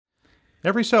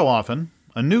Every so often,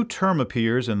 a new term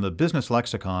appears in the business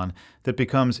lexicon that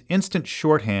becomes instant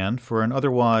shorthand for an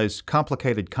otherwise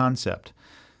complicated concept.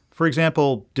 For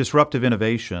example, disruptive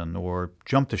innovation or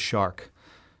jump to shark.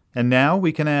 And now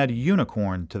we can add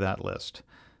unicorn to that list.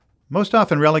 Most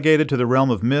often relegated to the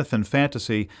realm of myth and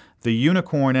fantasy, the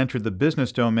unicorn entered the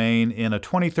business domain in a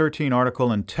 2013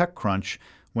 article in TechCrunch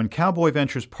when Cowboy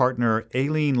Ventures partner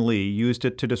Aileen Lee used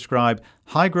it to describe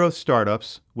high-growth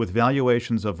startups with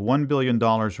valuations of $1 billion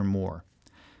or more.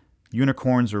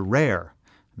 Unicorns are rare,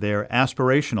 they're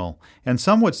aspirational, and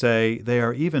some would say they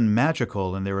are even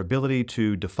magical in their ability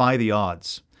to defy the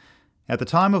odds. At the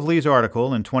time of Lee's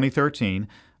article in 2013,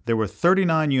 there were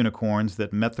 39 unicorns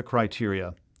that met the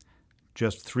criteria.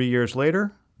 Just 3 years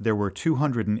later, there were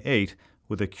 208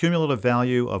 with a cumulative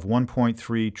value of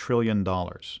 $1.3 trillion.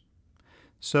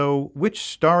 So, which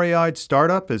starry-eyed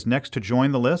startup is next to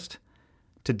join the list?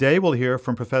 Today we'll hear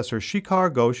from Professor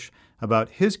Shikhar Ghosh about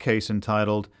his case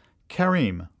entitled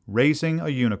Careem, Raising a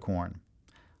Unicorn.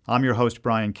 I'm your host,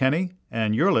 Brian Kenny,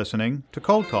 and you're listening to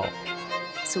Cold Call.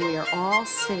 So we are all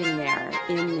sitting there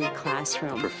in the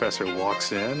classroom. The professor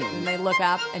walks in and they look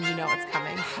up and you know it's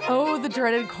coming. Oh, the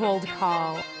dreaded cold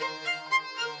call.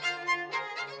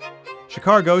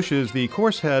 Shikhar Ghosh is the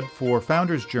course head for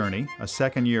Founder's Journey, a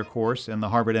second-year course in the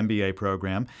Harvard MBA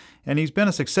program, and he's been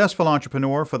a successful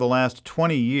entrepreneur for the last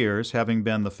 20 years, having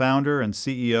been the founder and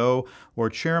CEO or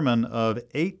chairman of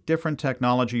 8 different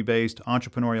technology-based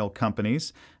entrepreneurial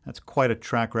companies. That's quite a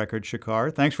track record,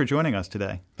 Shikhar. Thanks for joining us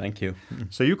today. Thank you.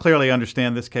 So you clearly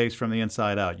understand this case from the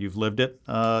inside out. You've lived it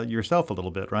yourself a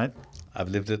little bit, right? I've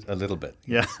lived it a little bit.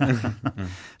 Yeah.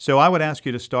 So I would ask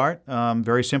you to start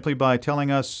very simply by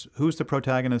telling us who's the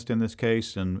protagonist in this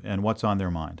case and what's on their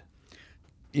mind.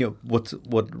 You know,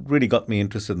 what really got me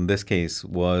interested in this case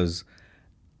was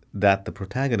that the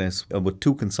protagonists were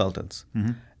 2 consultants,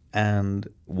 and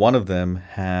one of them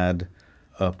had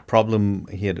a problem.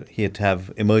 He had to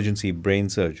have emergency brain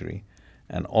surgery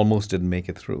and almost didn't make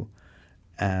it through.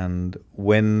 And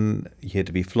when he had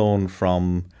to be flown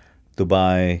from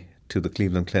Dubai to the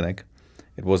Cleveland Clinic,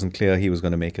 it wasn't clear he was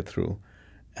going to make it through.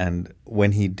 And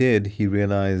when he did, he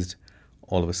realized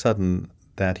all of a sudden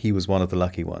that he was one of the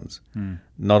lucky ones.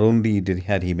 Not only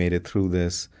had he made it through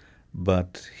this,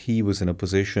 but he was in a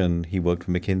position, he worked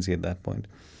for McKinsey at that point,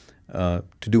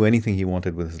 to do anything he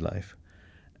wanted with his life.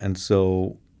 And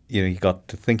so, he got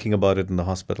to thinking about it in the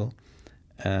hospital,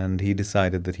 and he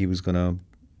decided that he was going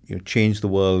to change the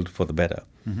world for the better.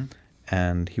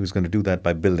 And he was going to do that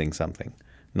by building something,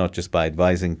 not just by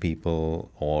advising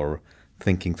people or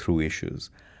thinking through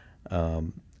issues.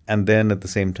 And then at the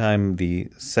same time, the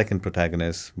second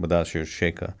protagonist, Mudashir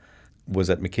Shekhar, was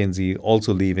at McKinsey,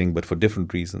 also leaving, but for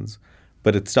different reasons.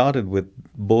 But it started with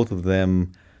both of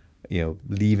them,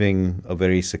 leaving a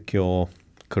very secure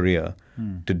career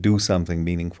to do something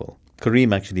meaningful.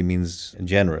 Careem actually means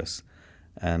generous.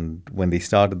 And when they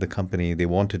started the company, they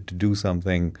wanted to do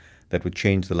something that would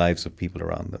change the lives of people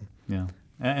around them. Yeah.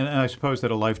 And I suppose that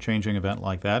a life-changing event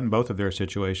like that in both of their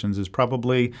situations is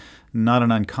probably not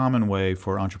an uncommon way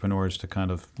for entrepreneurs to kind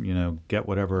of, get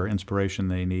whatever inspiration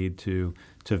they need to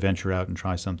venture out and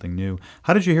try something new.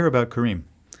 How did you hear about Careem?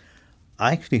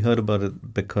 I actually heard about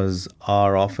it because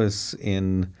our office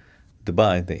in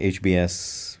Dubai, the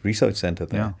HBS Research Center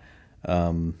there,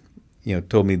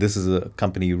 told me this is a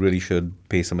company you really should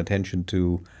pay some attention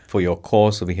to for your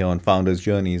course over here on Founders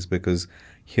Journeys, because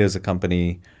here's a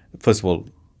company. First of all,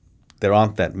 there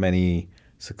aren't that many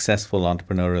successful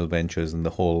entrepreneurial ventures in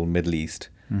the whole Middle East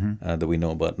that we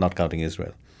know about, not counting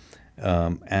Israel.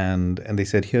 And they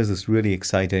said, here's this really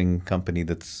exciting company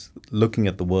that's looking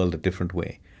at the world a different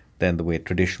way than the way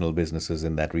traditional businesses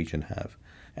in that region have.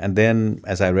 And then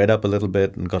as I read up a little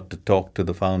bit and got to talk to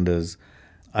the founders,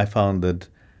 I found that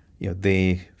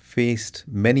they faced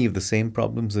many of the same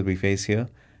problems that we face here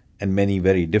and many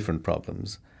very different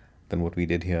problems than what we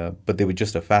did here, but they were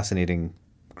just a fascinating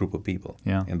group of people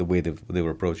in the way they were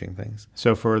approaching things.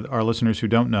 So for our listeners who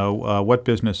don't know, what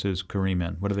business is Careem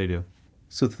in? What do they do?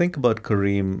 So think about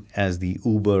Careem as the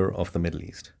Uber of the Middle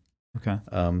East. Okay.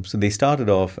 So they started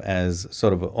off as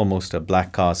sort of almost a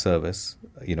black car service,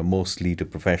 mostly to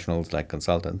professionals like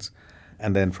consultants.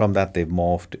 And then from that, they've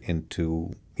morphed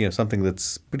into something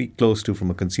that's pretty close to, from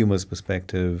a consumer's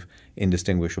perspective,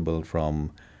 indistinguishable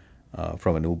from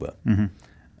an Uber.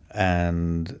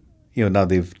 And, now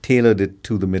they've tailored it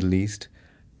to the Middle East.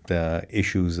 The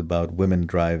issues about women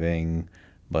driving,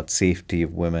 about safety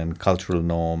of women, cultural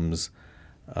norms,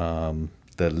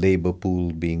 the labor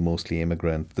pool being mostly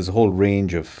immigrant. There's a whole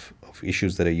range of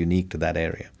issues that are unique to that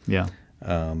area. Yeah.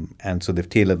 And so they've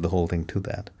tailored the whole thing to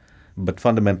that. But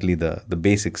fundamentally, the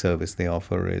basic service they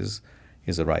offer is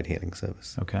a ride-hailing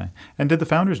service. Okay. And did the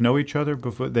founders know each other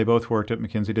before? They both worked at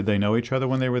McKinsey. Did they know each other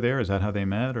when they were there? Is that how they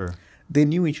met? Or They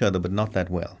knew each other, but not that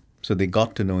well. So they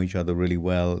got to know each other really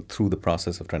well through the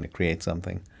process of trying to create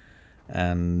something.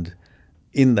 And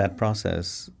in that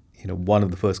process, one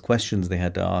of the first questions they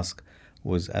had to ask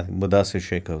was, I think Mudassir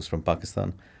Sheikh was from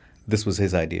Pakistan. This was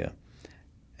his idea.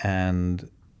 And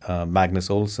Magnus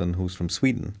Olsson, who's from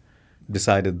Sweden,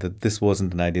 decided that this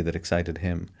wasn't an idea that excited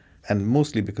him. And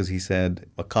mostly because he said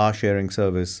a car sharing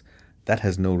service, that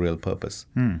has no real purpose.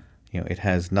 It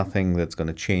has nothing that's going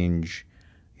to change.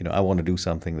 I want to do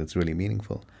something that's really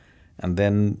meaningful. And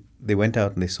then they went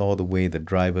out and they saw the way that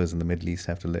drivers in the Middle East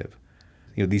have to live.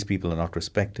 These people are not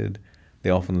respected. They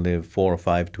often live 4 or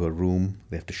 5 to a room.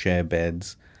 They have to share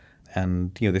beds.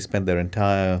 And, they spend their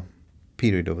entire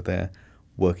period over there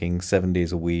working 7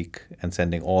 days a week and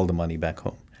sending all the money back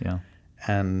home. yeah.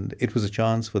 And it was a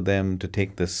chance for them to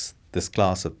take this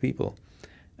class of people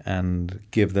and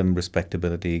give them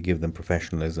respectability, give them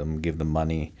professionalism, give them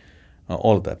money,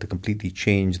 all of that, to completely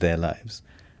change their lives.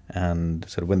 And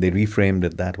sort of when they reframed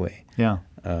it that way, Yeah.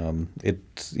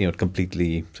 it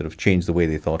completely sort of changed the way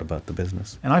they thought about the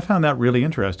business. And I found that really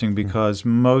interesting because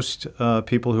most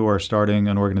people who are starting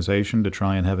an organization to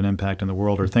try and have an impact in the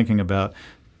world are thinking about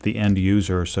the end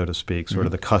user, so to speak, sort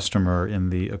of the customer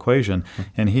in the equation.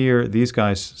 And here, these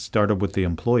guys started with the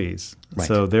employees. Right.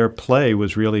 So their play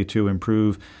was really to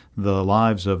improve the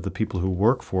lives of the people who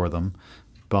work for them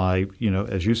by,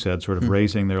 as you said, sort of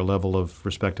raising their level of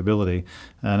respectability,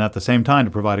 and at the same time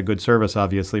to provide a good service,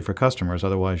 obviously, for customers.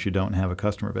 Otherwise, you don't have a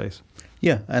customer base.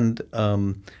 Yeah, and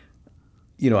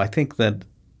I think that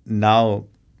now,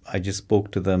 I just spoke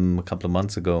to them a couple of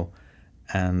months ago,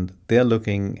 and they're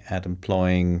looking at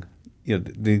employing,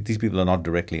 these people are not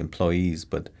directly employees,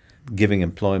 but giving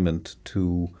employment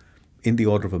to in the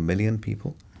order of 1 million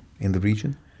people in the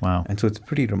region. Wow. And so it's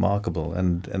pretty remarkable.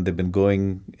 And they've been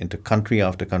going into country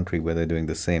after country where they're doing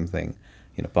the same thing.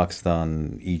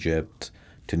 Pakistan, Egypt,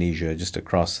 Tunisia, just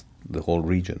across the whole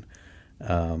region.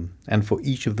 And for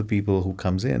each of the people who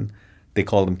comes in, they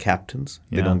call them captains.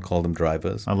 They Yeah. don't call them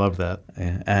drivers. I love that.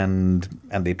 And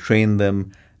they train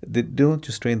them. They don't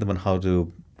just train them on how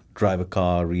to drive a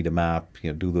car, read a map,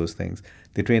 do those things.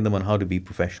 They train them on how to be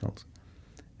professionals.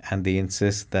 And they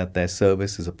insist that their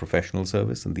service is a professional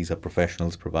service, and these are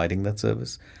professionals providing that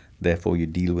service. Therefore, you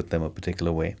deal with them a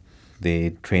particular way.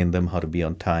 They train them how to be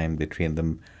on time. They train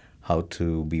them how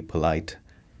to be polite.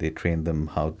 They train them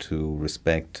how to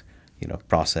respect,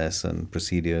 process and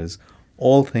procedures.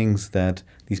 All things that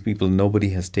these people, nobody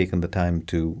has taken the time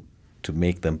to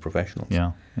make them professionals.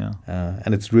 Yeah, yeah.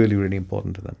 And it's really, really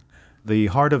important to them. The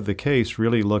heart of the case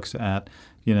really looks at,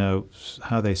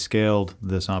 how they scaled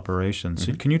this operation.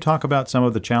 So can you talk about some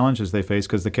of the challenges they face?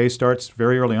 Because the case starts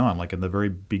very early on, like in the very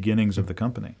beginnings of the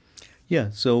company. Yeah,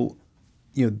 so,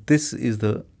 this is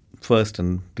the first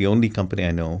and the only company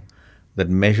I know that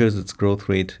measures its growth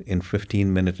rate in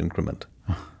 15-minute increment.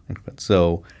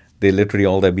 So they literally,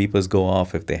 all their beepers go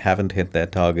off if they haven't hit their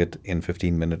target in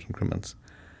 15-minute increments.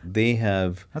 They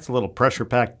have... That's a little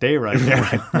pressure-packed day right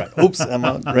there. right. Oops, I'm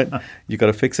out. Right. You got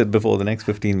to fix it before the next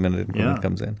 15-minute increment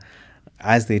comes in.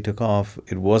 As they took off,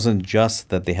 it wasn't just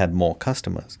that they had more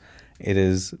customers. It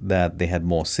is that they had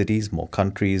more cities, more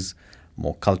countries,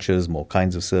 more cultures, more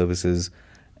kinds of services.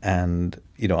 And,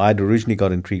 I'd originally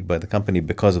got intrigued by the company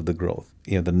because of the growth.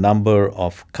 The number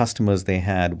of customers they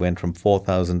had went from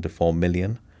 4,000 to 4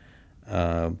 million.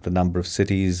 The number of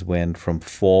cities went from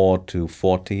 4 to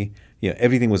 40.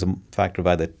 Everything was a factor of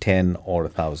either 10 or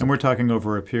 1,000. And we're talking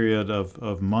over a period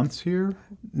of months here?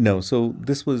 No, so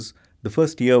this was, the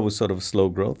first year was sort of slow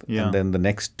growth. Yeah. And then the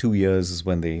next 2 years is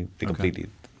when they completely,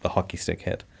 the hockey stick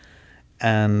hit.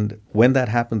 And when that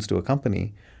happens to a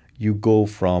company, you go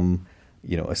from,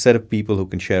 a set of people who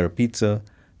can share a pizza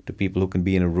to people who can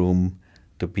be in a room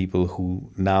to people who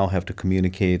now have to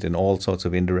communicate in all sorts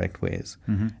of indirect ways.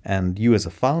 Mm-hmm. And you as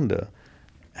a founder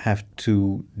have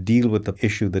to deal with the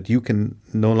issue that you can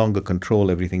no longer control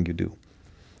everything you do.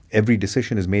 Every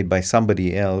decision is made by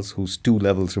somebody else who's 2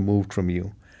 levels removed from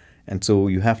you. And so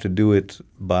you have to do it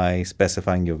by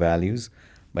specifying your values,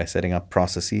 by setting up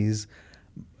processes,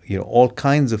 all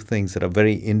kinds of things that are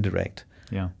very indirect.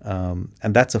 Yeah.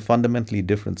 And that's a fundamentally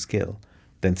different skill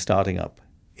than starting up.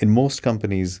 In most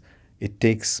companies, it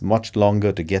takes much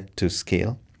longer to get to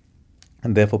scale,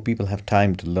 and therefore people have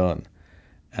time to learn.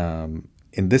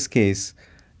 In this case,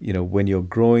 when you're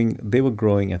growing, they were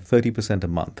growing at 30% a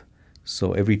month.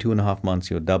 So every 2.5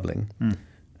 months, you're doubling.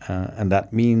 And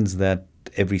that means that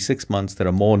every 6 months, there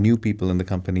are more new people in the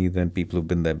company than people who've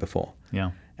been there before.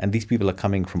 Yeah. And these people are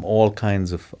coming from all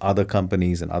kinds of other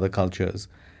companies and other cultures,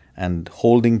 and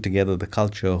holding together the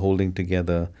culture, holding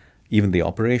together even the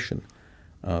operation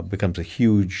becomes a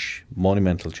huge,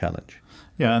 monumental challenge.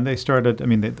 Yeah, and they started,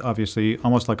 they obviously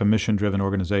almost like a mission-driven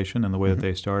organization in the way that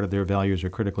they started. Their values are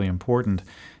critically important.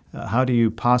 How do you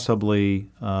possibly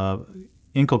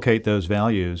inculcate those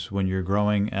values when you're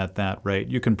growing at that rate?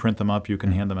 You can print them up, you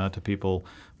can hand them out to people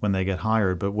when they get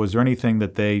hired, but was there anything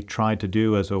that they tried to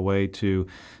do as a way to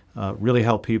really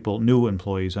help people, new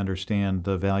employees, understand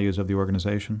the values of the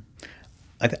organization?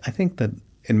 I think that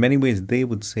in many ways they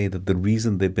would say that the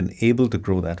reason they've been able to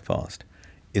grow that fast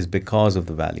is because of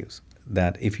the values.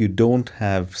 That if you don't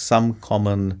have some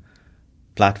common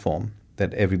platform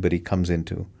that everybody comes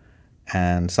into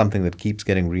and something that keeps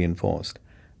getting reinforced,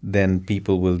 then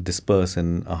people will disperse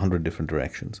in 100 different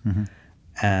directions.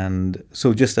 And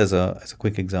so just as a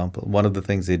quick example, one of the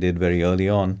things they did very early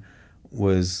on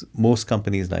was most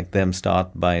companies like them start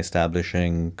by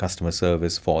establishing customer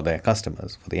service for their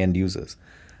customers, for the end users.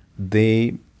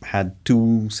 They had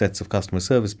two sets of customer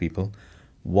service people.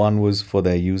 One was for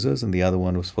their users and the other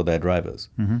one was for their drivers.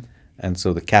 And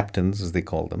so the captains, as they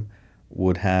call them,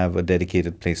 would have a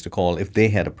dedicated place to call if they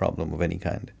had a problem of any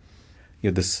kind.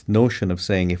 This notion of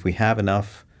saying if we have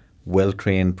enough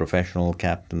well-trained professional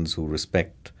captains who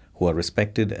are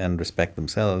respected and respect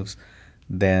themselves,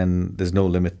 then there's no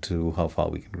limit to how far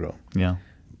we can grow. Yeah.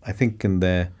 I think in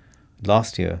their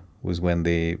last year was when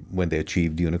they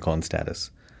achieved unicorn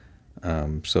status.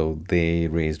 So they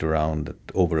raised around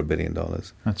over $1 billion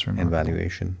That's in remarkable.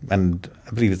 valuation. And I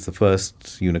believe it's the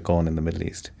first unicorn in the Middle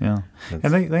East. Yeah.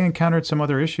 And they encountered some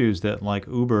other issues that like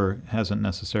Uber hasn't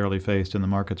necessarily faced in the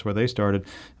markets where they started.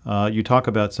 You talk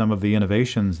about some of the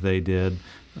innovations they did,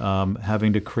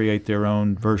 having to create their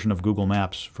own version of Google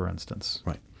Maps, for instance.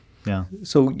 Right. Yeah.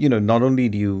 So, not only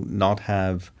do you not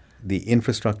have the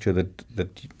infrastructure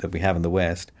that we have in the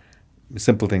West,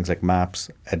 simple things like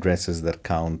maps, addresses that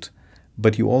count,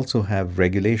 but you also have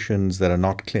regulations that are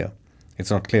not clear.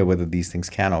 It's not clear whether these things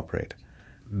can operate.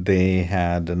 They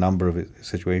had a number of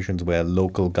situations where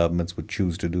local governments would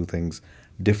choose to do things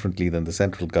differently than the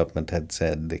central government had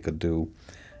said they could do,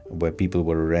 where people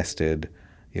were arrested,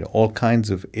 all kinds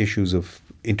of issues of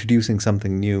introducing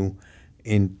something new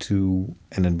into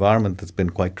an environment that's been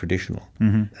quite traditional.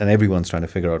 And everyone's trying to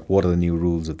figure out what are the new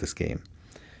rules of this game.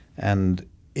 And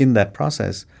in that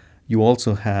process, you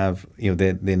also have,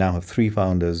 they now have three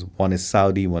founders. One is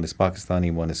Saudi, one is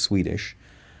Pakistani, one is Swedish.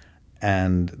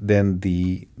 And then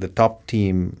the top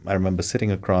team, I remember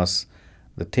sitting across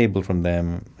the table from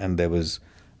them, and there was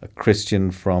a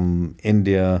Christian from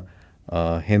India,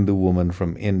 a Hindu woman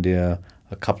from India,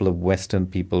 a couple of Western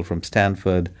people from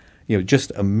Stanford,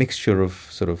 just a mixture of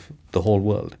sort of the whole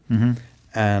world.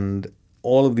 And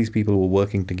all of these people were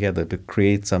working together to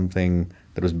create something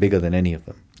that was bigger than any of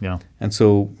them. Yeah. And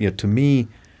so, to me,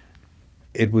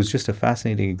 it was just a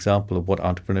fascinating example of what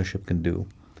entrepreneurship can do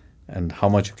and how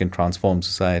much it can transform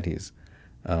societies.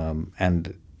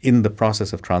 And in the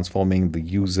process of transforming the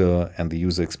user and the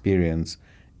user experience,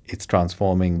 it's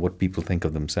transforming what people think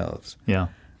of themselves. Yeah.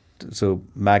 So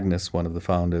Magnus, one of the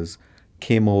founders,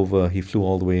 came over. He flew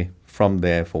all the way from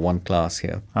there for one class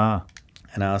here.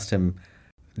 And I asked him,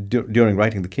 during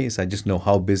writing the case, I just know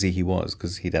how busy he was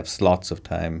because he'd have slots of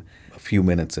time, a few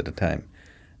minutes at a time.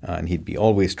 And he'd be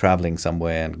always traveling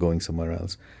somewhere and going somewhere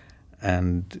else.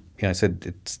 And I said,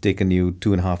 it's taken you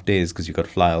 2.5 days because you got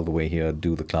to fly all the way here,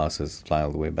 do the classes, fly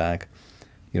all the way back.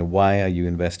 Why are you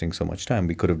investing so much time?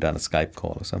 We could have done a Skype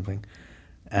call or something.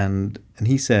 And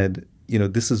he said,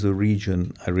 this is a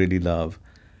region I really love.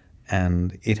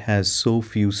 And it has so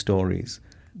few stories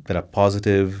that are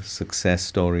positive success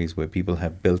stories where people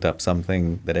have built up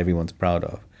something that everyone's proud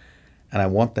of. And I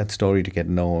want that story to get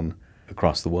known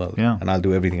across the world. Yeah. And I'll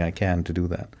do everything I can to do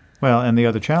that. Well, and the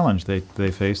other challenge they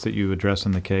face that you address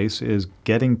in the case is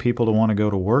getting people to want to go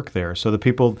to work there. So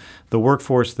the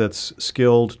workforce that's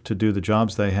skilled to do the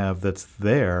jobs they have that's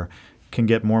there can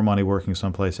get more money working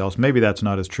someplace else. Maybe that's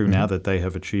not as true now that they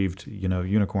have achieved,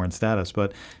 unicorn status.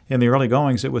 But in the early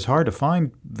goings, it was hard to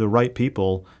find the right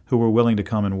people who were willing to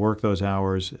come and work those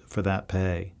hours for that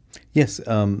pay. Yes,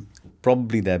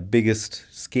 probably their biggest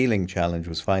scaling challenge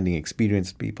was finding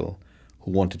experienced people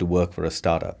who wanted to work for a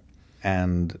startup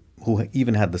and who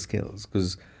even had the skills.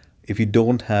 Because if you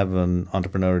don't have an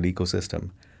entrepreneurial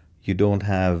ecosystem, you don't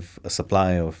have a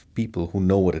supply of people who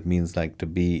know what it means like to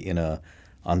be in a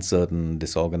uncertain,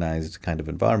 disorganized kind of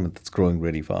environment that's growing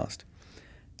really fast.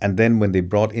 And then when they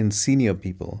brought in senior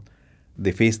people,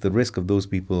 they faced the risk of those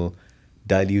people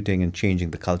diluting and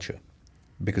changing the culture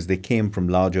because they came from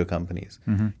larger companies.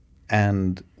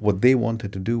 And what they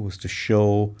wanted to do was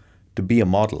to be a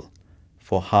model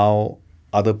for how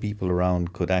other people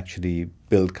around could actually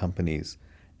build companies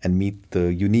and meet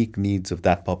the unique needs of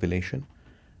that population.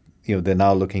 They're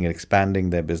now looking at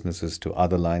expanding their businesses to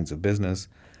other lines of business.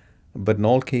 But in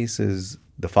all cases,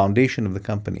 the foundation of the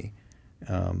company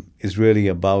is really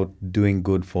about doing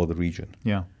good for the region.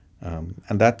 Yeah.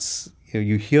 And that's,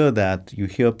 you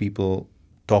hear people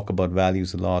talk about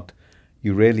values a lot.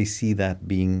 You rarely see that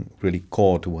being really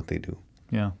core to what they do.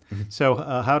 Yeah. So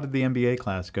how did the MBA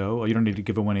class go? Well, you don't need to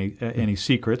give away any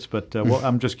secrets, but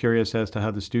I'm just curious as to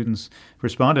how the students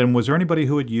responded. And was there anybody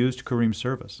who had used Careem's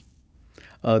service?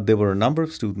 There were a number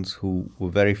of students who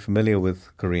were very familiar with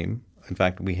Careem. In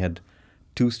fact, we had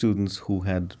 2 students who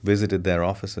had visited their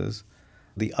offices.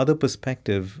 The other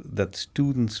perspective that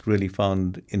students really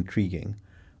found intriguing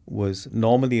was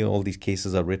normally all these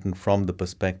cases are written from the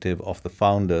perspective of the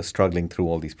founder struggling through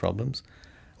all these problems.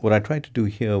 What I tried to do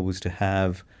here was to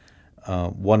have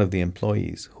one of the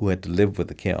employees who had to live with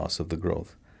the chaos of the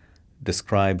growth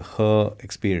describe her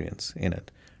experience in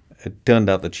it. It turned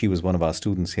out that she was one of our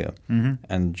students here.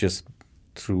 And just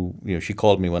through, she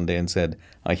called me one day and said,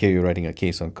 I hear you're writing a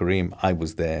case on Careem. I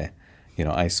was there.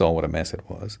 I saw what a mess it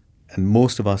was. And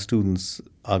most of our students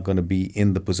are going to be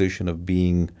in the position of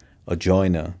being a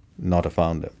joiner, not a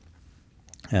founder.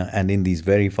 And in these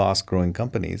very fast-growing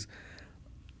companies,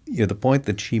 the point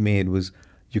that she made was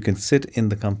you can sit in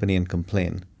the company and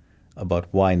complain about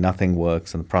why nothing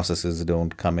works and processes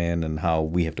don't come in and how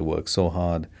we have to work so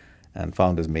hard and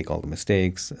founders make all the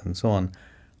mistakes and so on.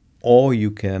 Or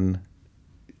you can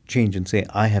change and say,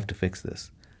 I have to fix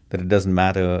this. That it doesn't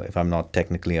matter if I'm not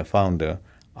technically a founder,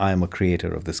 I am a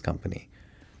creator of this company.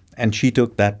 And she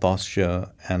took that posture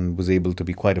and was able to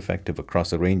be quite effective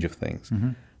across a range of things.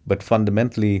 But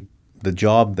fundamentally, the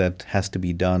job that has to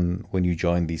be done when you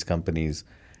join these companies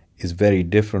is very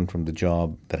different from the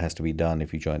job that has to be done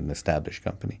if you join an established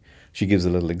company. She gives a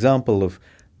little example of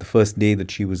the first day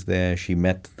that she was there. She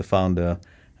met the founder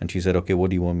and she said, okay, what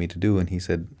do you want me to do? And he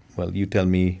said, well, you tell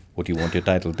me what you want your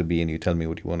title to be and you tell me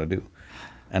what you want to do.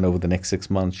 And over the next 6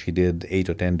 months, she did 8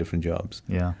 or 10 different jobs.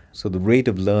 Yeah. So the rate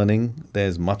of learning there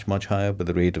is much, much higher, but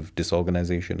the rate of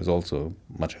disorganization is also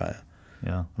much higher.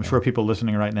 Yeah. I'm sure people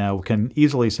listening right now can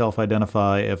easily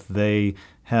self-identify if they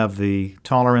have the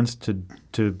tolerance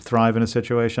to thrive in a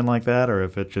situation like that or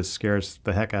if it just scares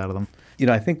the heck out of them.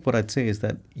 I think what I'd say is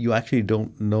that you actually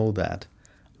don't know that.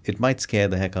 It might scare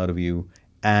the heck out of you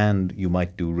and you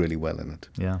might do really well in it.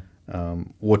 Yeah.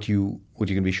 What you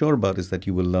can be sure about is that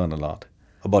you will learn a lot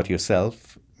about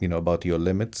yourself, about your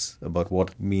limits, about what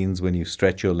it means when you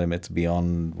stretch your limits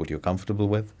beyond what you're comfortable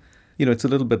with. It's a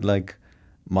little bit like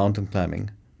mountain climbing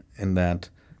in that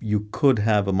you could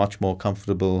have a much more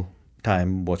comfortable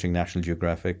time watching National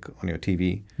Geographic on your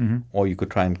TV, or you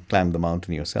could try and climb the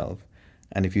mountain yourself.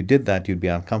 And if you did that, you'd be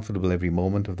uncomfortable every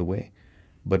moment of the way.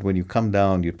 But when you come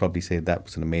down, you'd probably say that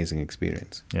was an amazing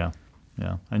experience. Yeah.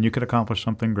 Yeah. And you could accomplish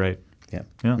something great. Yeah.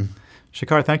 Yeah.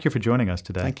 Shikhar, thank you for joining us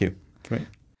today. Thank you. Great.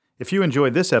 If you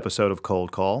enjoyed this episode of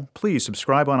Cold Call, please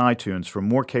subscribe on iTunes for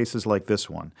more cases like this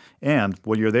one. And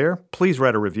while you're there, please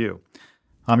write a review.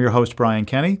 I'm your host, Brian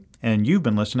Kenny, and you've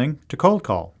been listening to Cold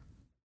Call.